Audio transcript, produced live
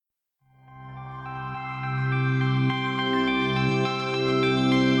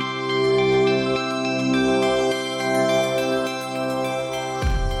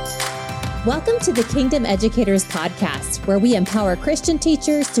Welcome to the Kingdom Educators Podcast, where we empower Christian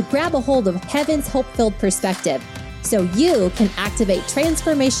teachers to grab a hold of heaven's hope-filled perspective so you can activate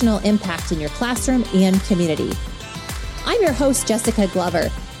transformational impact in your classroom and community. I'm your host, Jessica Glover,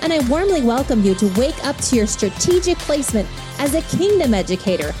 and I warmly welcome you to wake up to your strategic placement as a kingdom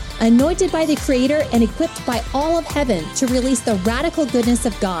educator, anointed by the Creator and equipped by all of heaven to release the radical goodness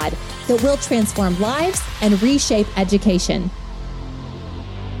of God that will transform lives and reshape education.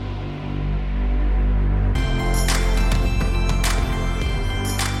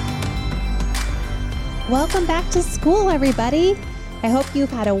 Welcome back to school, everybody. I hope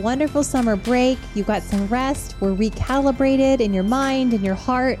you've had a wonderful summer break. You got some rest. We're recalibrated in your mind, in your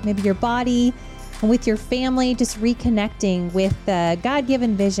heart, maybe your body, and with your family, just reconnecting with the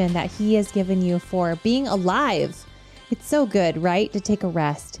God-given vision that He has given you for being alive. It's so good, right? To take a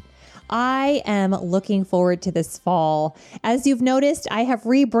rest. I am looking forward to this fall. As you've noticed, I have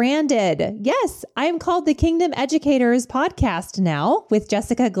rebranded. Yes, I am called the Kingdom Educators Podcast now with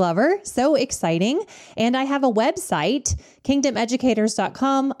Jessica Glover. So exciting. And I have a website,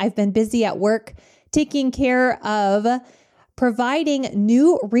 kingdomeducators.com. I've been busy at work taking care of providing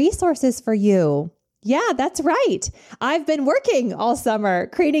new resources for you. Yeah, that's right. I've been working all summer,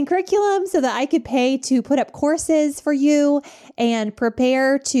 creating curriculum so that I could pay to put up courses for you and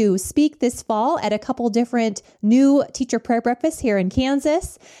prepare to speak this fall at a couple different new teacher prayer breakfasts here in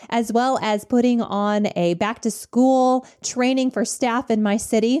Kansas, as well as putting on a back to school training for staff in my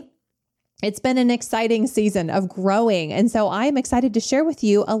city. It's been an exciting season of growing. And so I'm excited to share with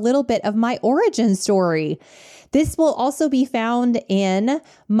you a little bit of my origin story. This will also be found in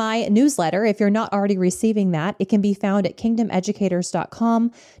my newsletter. If you're not already receiving that, it can be found at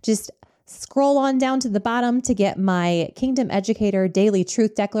kingdomeducators.com. Just scroll on down to the bottom to get my Kingdom Educator Daily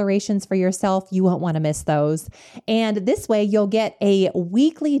Truth Declarations for yourself. You won't want to miss those. And this way you'll get a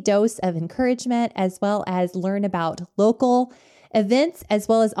weekly dose of encouragement as well as learn about local events as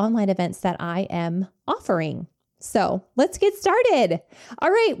well as online events that I am offering. So let's get started. All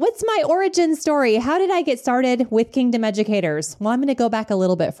right. What's my origin story? How did I get started with Kingdom Educators? Well, I'm going to go back a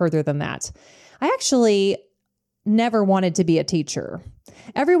little bit further than that. I actually never wanted to be a teacher.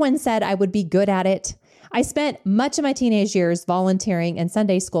 Everyone said I would be good at it. I spent much of my teenage years volunteering in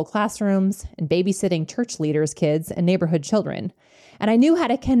Sunday school classrooms and babysitting church leaders' kids and neighborhood children. And I knew how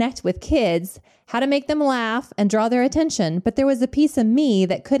to connect with kids, how to make them laugh and draw their attention, but there was a piece of me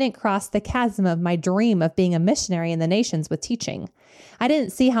that couldn't cross the chasm of my dream of being a missionary in the nations with teaching. I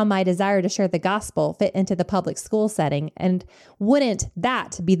didn't see how my desire to share the gospel fit into the public school setting, and wouldn't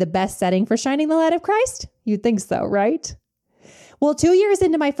that be the best setting for shining the light of Christ? You'd think so, right? Well, 2 years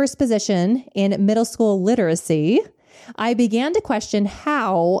into my first position in middle school literacy, I began to question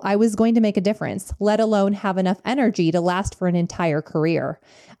how I was going to make a difference, let alone have enough energy to last for an entire career.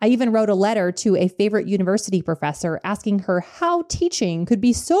 I even wrote a letter to a favorite university professor asking her how teaching could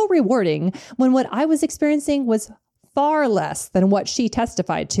be so rewarding when what I was experiencing was far less than what she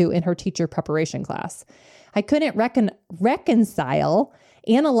testified to in her teacher preparation class. I couldn't reconcile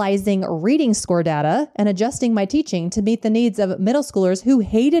analyzing reading score data and adjusting my teaching to meet the needs of middle schoolers who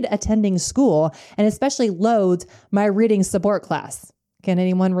hated attending school and especially loathed my reading support class. Can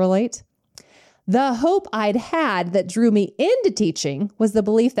anyone relate? The hope I'd had that drew me into teaching was the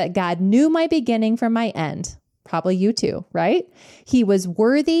belief that God knew my beginning from my end. Probably you too, right? He was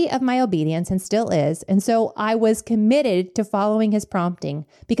worthy of my obedience and still is. And so I was committed to following His prompting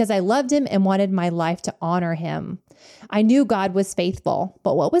because I loved Him and wanted my life to honor Him. I knew God was faithful,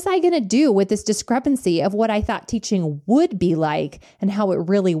 but what was I going to do with this discrepancy of what I thought teaching would be like and how it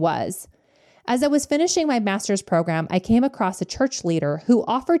really was? As I was finishing my master's program, I came across a church leader who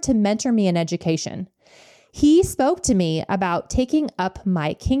offered to mentor me in education. He spoke to me about taking up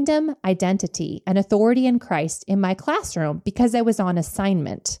my kingdom identity and authority in Christ in my classroom because I was on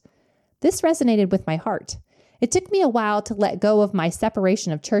assignment. This resonated with my heart. It took me a while to let go of my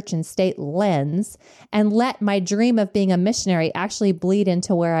separation of church and state lens and let my dream of being a missionary actually bleed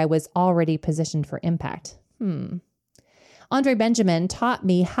into where I was already positioned for impact. Andre Benjamin taught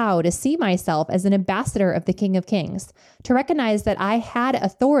me how to see myself as an ambassador of the King of Kings, to recognize that I had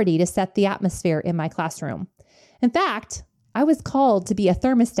authority to set the atmosphere in my classroom. In fact, I was called to be a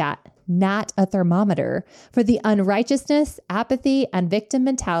thermostat, not a thermometer, for the unrighteousness, apathy, and victim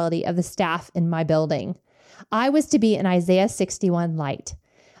mentality of the staff in my building. I was to be an Isaiah 61 light.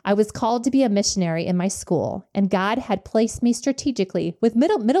 I was called to be a missionary in my school, and God had placed me strategically with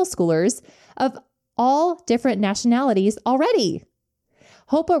middle schoolers of all different nationalities already.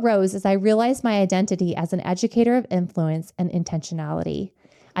 Hope arose as I realized my identity as an educator of influence and intentionality.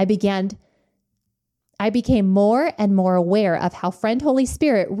 I began I became more and more aware of how Friend Holy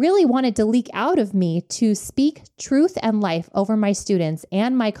Spirit really wanted to leak out of me to speak truth and life over my students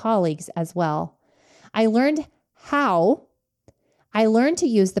and my colleagues as well. I learned to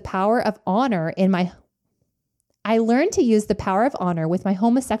use the power of honor with my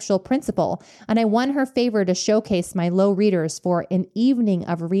homosexual principal, and I won her favor to showcase my low readers for an evening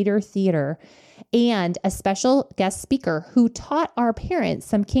of reader theater and a special guest speaker who taught our parents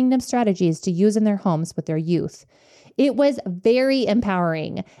some kingdom strategies to use in their homes with their youth. It was very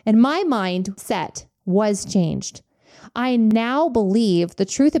empowering, and my mindset was changed. I now believe the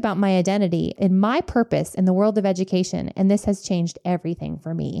truth about my identity and my purpose in the world of education, and this has changed everything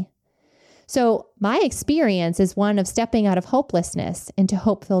for me. So my experience is one of stepping out of hopelessness into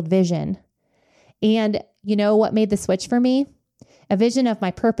hope-filled vision. And you know what made the switch for me? A vision of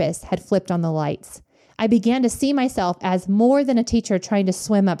my purpose had flipped on the lights. I began to see myself as more than a teacher trying to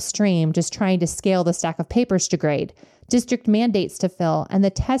swim upstream, just trying to scale the stack of papers to grade, district mandates to fill, and the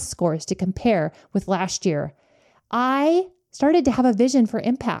test scores to compare with last year. I started to have a vision for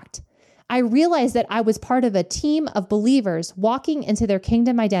impact. I realized that I was part of a team of believers walking into their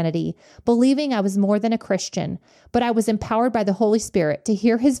kingdom identity, believing I was more than a Christian, but I was empowered by the Holy Spirit to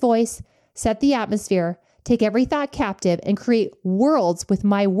hear his voice, set the atmosphere, take every thought captive, and create worlds with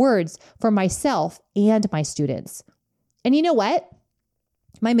my words for myself and my students. And you know what?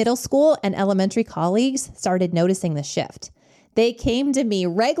 My middle school and elementary colleagues started noticing the shift. They came to me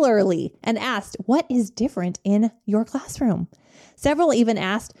regularly and asked, "What is different in your classroom?" Several even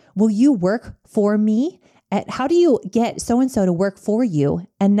asked, "Will you work for me? How do you get so-and-so to work for you?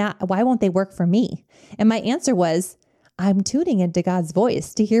 And why won't they work for me?" And my answer was, I'm tuning into God's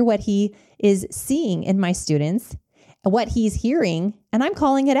voice to hear what he is seeing in my students, what he's hearing, and I'm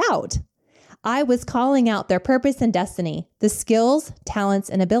calling it out. I was calling out their purpose and destiny, the skills, talents,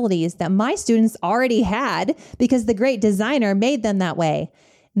 and abilities that my students already had because the great designer made them that way.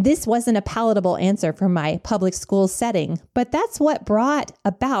 This wasn't a palatable answer for my public school setting, but that's what brought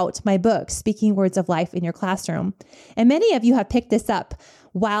about my book, Speaking Words of Life in Your Classroom. And many of you have picked this up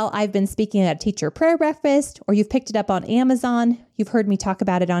while I've been speaking at a teacher prayer breakfast, or you've picked it up on Amazon. You've heard me talk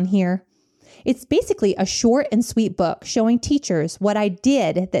about it on here. It's basically a short and sweet book showing teachers what I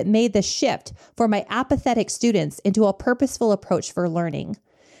did that made the shift for my apathetic students into a purposeful approach for learning.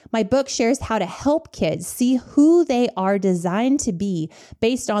 My book shares how to help kids see who they are designed to be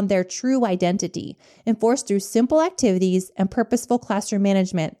based on their true identity, enforced through simple activities and purposeful classroom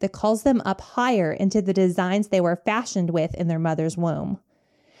management that calls them up higher into the designs they were fashioned with in their mother's womb.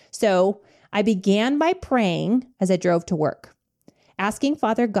 So I began by praying as I drove to work, asking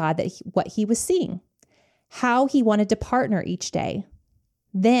Father God what he was seeing, how he wanted to partner each day.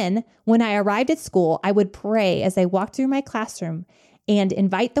 Then, when I arrived at school, I would pray as I walked through my classroom and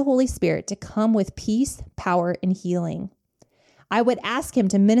invite the Holy Spirit to come with peace, power, and healing. I would ask him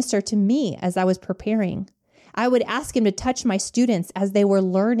to minister to me as I was preparing. I would ask him to touch my students as they were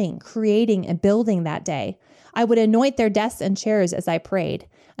learning, creating, and building that day. I would anoint their desks and chairs as I prayed,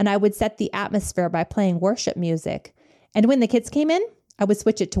 and I would set the atmosphere by playing worship music. And when the kids came in, I would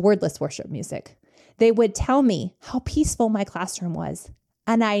switch it to wordless worship music. They would tell me how peaceful my classroom was,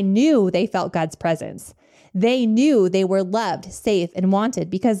 and I knew they felt God's presence. They knew they were loved, safe, and wanted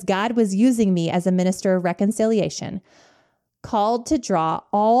because God was using me as a minister of reconciliation, called to draw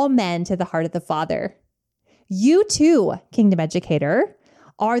all men to the heart of the Father. You too, Kingdom Educator,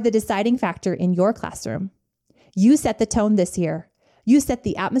 are the deciding factor in your classroom. You set the tone this year. You set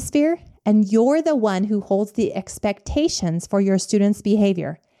the atmosphere, and you're the one who holds the expectations for your students'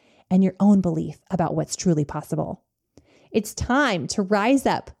 behavior and your own belief about what's truly possible. It's time to rise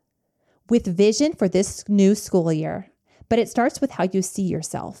up with vision for this new school year, but it starts with how you see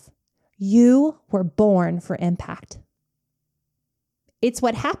yourself. You were born for impact. It's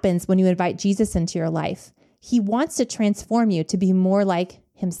what happens when you invite Jesus into your life. He wants to transform you to be more like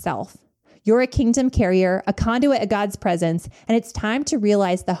himself. You're a kingdom carrier, a conduit of God's presence, and it's time to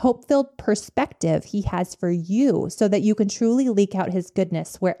realize the hope-filled perspective he has for you so that you can truly leak out his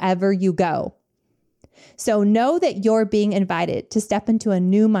goodness wherever you go. So know that you're being invited to step into a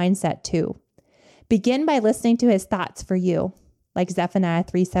new mindset too. Begin by listening to his thoughts for you, like Zephaniah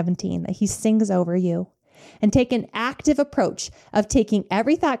 3:17, that he sings over you. And take an active approach of taking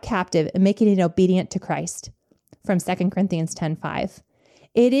every thought captive and making it obedient to Christ. From 2 Corinthians 10:5.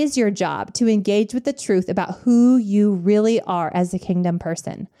 It is your job to engage with the truth about who you really are as a kingdom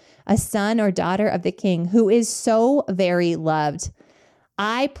person, a son or daughter of the King who is so very loved.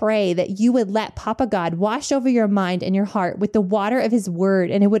 I pray that you would let Papa God wash over your mind and your heart with the water of his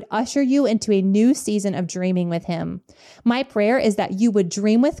word, and it would usher you into a new season of dreaming with him. My prayer is that you would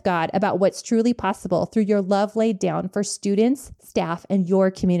dream with God about what's truly possible through your love laid down for students, staff, and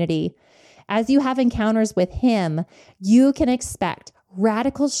your community. As you have encounters with him, you can expect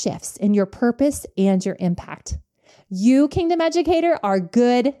radical shifts in your purpose and your impact. You, Kingdom Educator, are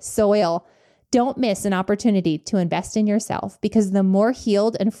good soil. Don't miss an opportunity to invest in yourself, because the more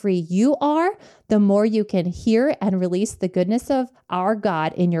healed and free you are, the more you can hear and release the goodness of our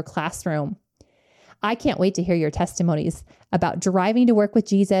God in your classroom. I can't wait to hear your testimonies about driving to work with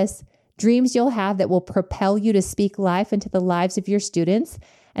Jesus, dreams you'll have that will propel you to speak life into the lives of your students,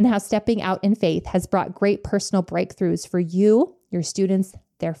 and how stepping out in faith has brought great personal breakthroughs for you, your students,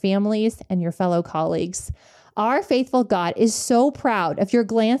 their families, and your fellow colleagues. Our faithful God is so proud of your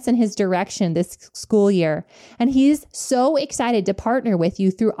glance in his direction this school year, and he's so excited to partner with you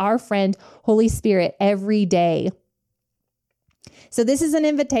through our friend Holy Spirit every day. So this is an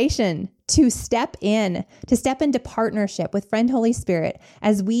invitation to step into partnership with friend Holy Spirit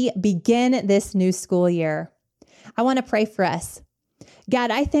as we begin this new school year. I want to pray for us.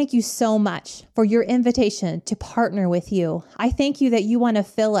 God, I thank you so much for your invitation to partner with you. I thank you that you want to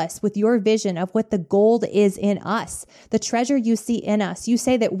fill us with your vision of what the gold is in us, the treasure you see in us. You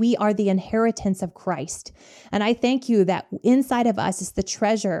say that we are the inheritance of Christ. And I thank you that inside of us is the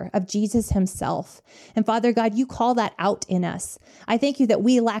treasure of Jesus himself. And Father God, you call that out in us. I thank you that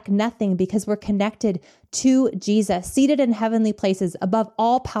we lack nothing because we're connected to Jesus, seated in heavenly places above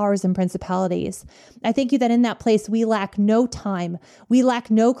all powers and principalities. I thank you that in that place, we lack no time. We lack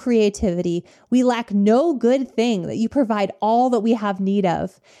no creativity. We lack no good thing, that you provide all that we have need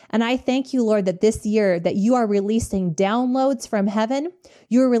of. And I thank you, Lord, that this year that you are releasing downloads from heaven.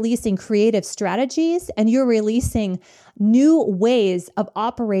 You're releasing creative strategies, and you're releasing new ways of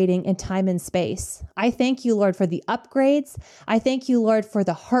operating in time and space. I thank you, Lord, for the upgrades. I thank you, Lord, for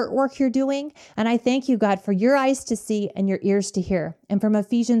the heart work you're doing. And I thank you, God, for your eyes to see and your ears to hear. And from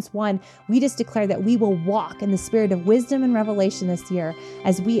Ephesians 1, we just declare that we will walk in the spirit of wisdom and revelation this year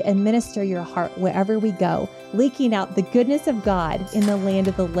as we administer your heart wherever we go, leaking out the goodness of God in the land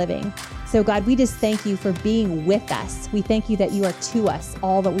of the living. So God, we just thank you for being with us. We thank you that you are to us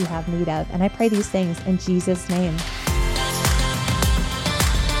all that we have need of. And I pray these things in Jesus' name.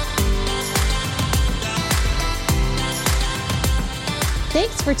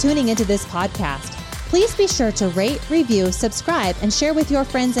 Thanks for tuning into this podcast. Please be sure to rate, review, subscribe, and share with your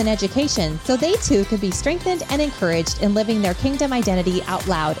friends in education so they too can be strengthened and encouraged in living their kingdom identity out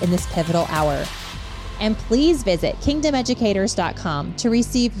loud in this pivotal hour. And please visit kingdomeducators.com to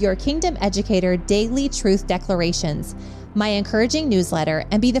receive your Kingdom Educator Daily Truth Declarations, my encouraging newsletter,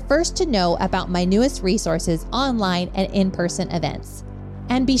 and be the first to know about my newest resources online and in-person events.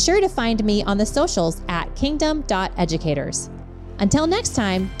 And be sure to find me on the socials at kingdom.educators. Until next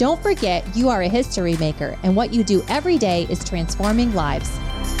time, don't forget you are a history maker, and what you do every day is transforming lives.